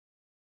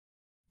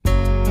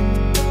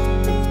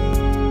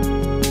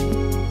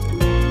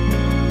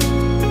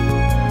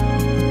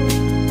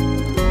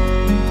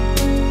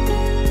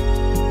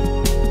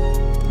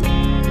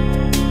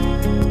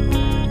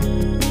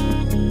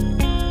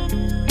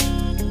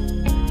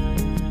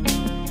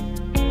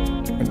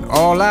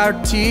all our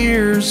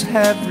tears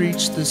have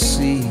reached the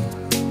sea.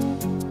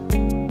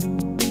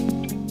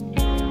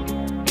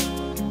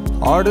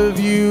 Part of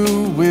you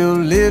will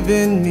live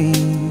in me,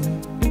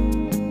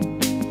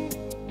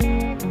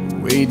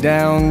 way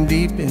down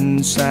deep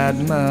inside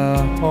my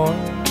heart.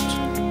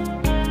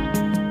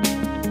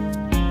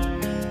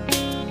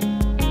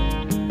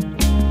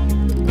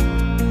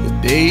 The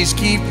days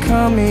keep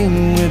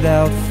coming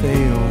without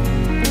fail.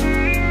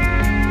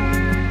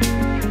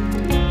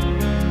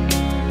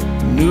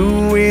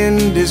 New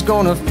wind is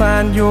gonna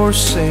find your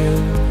sail.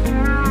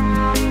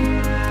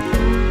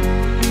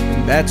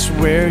 That's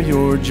where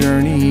your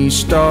journey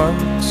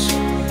starts.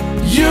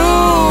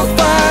 You'll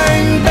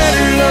find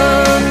better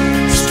love,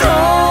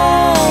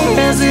 strong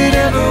as it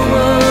ever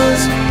was,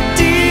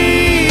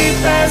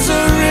 deep as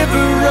a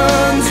river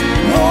runs,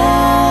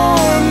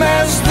 warm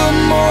as the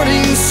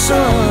morning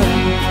sun.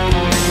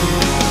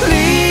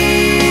 Please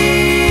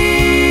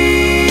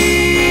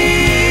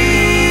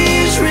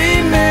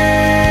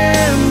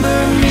remember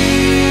me.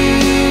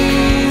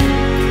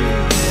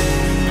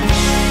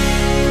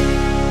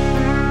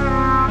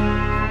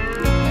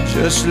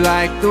 Just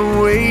like the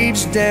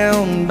waves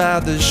down by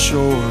the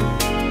shore,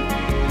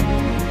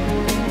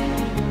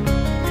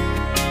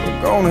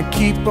 we're gonna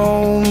keep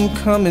on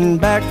coming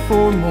back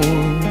for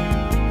more,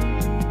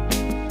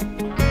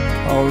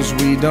 'cause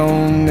we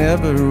don't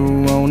ever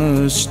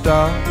wanna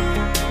stop.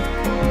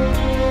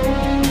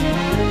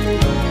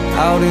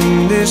 Out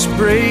in this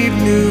brave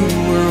new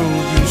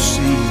world you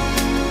see,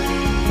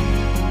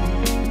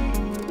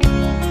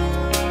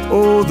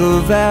 oh, the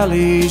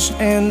valleys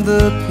and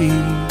the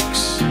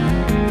peaks,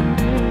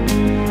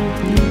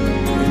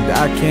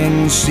 I can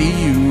see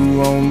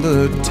you on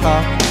the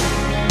top.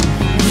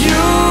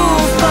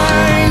 You'll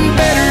find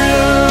better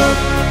love,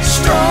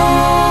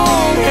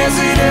 strong as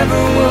it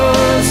ever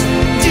was,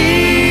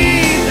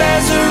 deep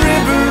as a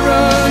river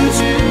runs,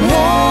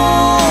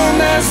 warm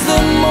as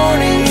the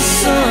morning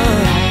sun.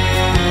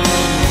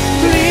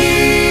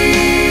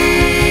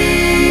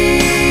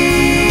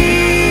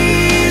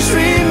 Please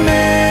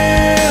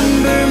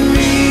remember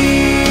me.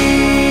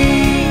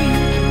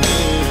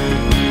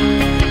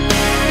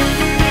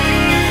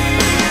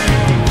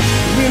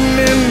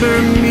 Remember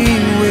me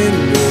when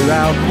you're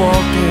out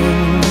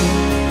walking,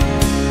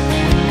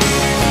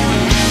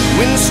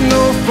 when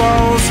snow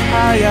falls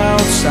high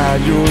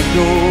outside your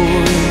door,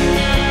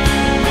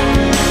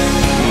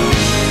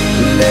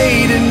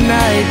 late at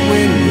night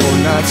when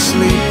you're not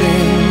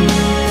sleeping,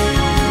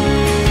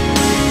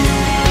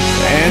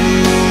 and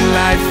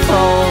moonlight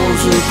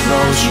falls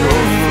across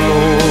your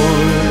floor.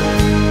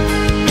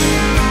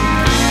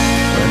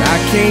 But I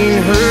can't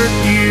hurt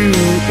you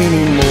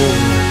anymore.